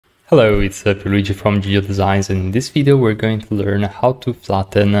Hello, it's Luigi from GeoDesigns, and in this video we're going to learn how to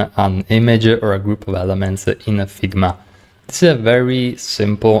flatten an image or a group of elements in Figma. This is a very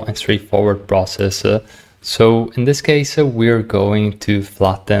simple and straightforward process. So in this case we're going to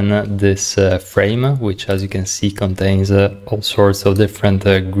flatten this frame, which as you can see contains all sorts of different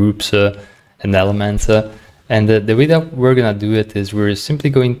groups and elements. And the way that we're gonna do it is we're simply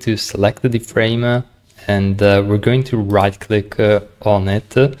going to select the frame and we're going to right click on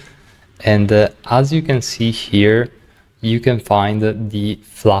it. And as you can see here, you can find the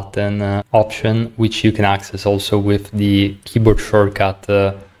flatten option, which you can access also with the keyboard shortcut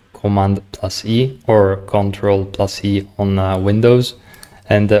Command plus E or Control plus E on Windows.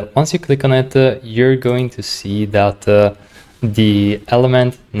 And once you click on it, you're going to see that the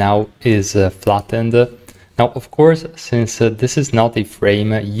element now is flattened. Now, of course, since this is not a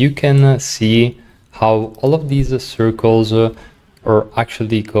frame, you can see how all of these circles are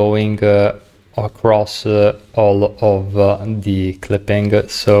actually going across all of the clipping.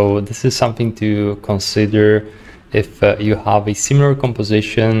 So this is something to consider if you have a similar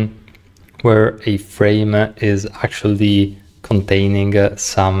composition where a frame is actually containing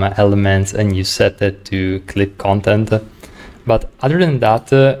some elements and you set it to clip content. But other than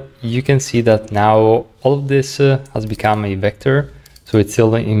that, you can see that now all of this has become a vector. So it's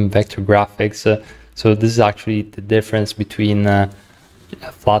still in vector graphics. So this is actually the difference between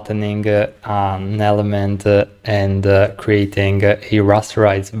flattening an element and creating a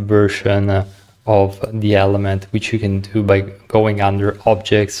rasterized version of the element, which you can do by going under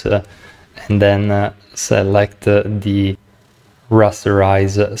objects and then select the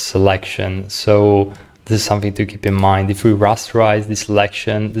rasterize selection. So this is something to keep in mind. If we rasterize the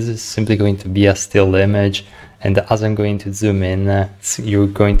selection, this is simply going to be a still image. And as I'm going to zoom in, you're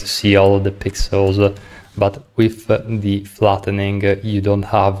going to see all of the pixels, but with the flattening, you don't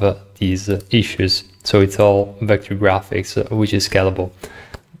have these issues. So it's all vector graphics, which is scalable.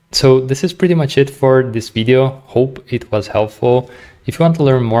 So this is pretty much it for this video. Hope it was helpful. If you want to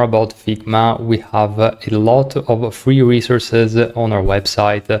learn more about Figma, we have a lot of free resources on our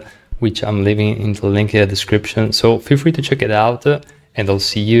website, which I'm leaving in the link in the description. So feel free to check it out, and I'll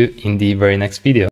see you in the very next video.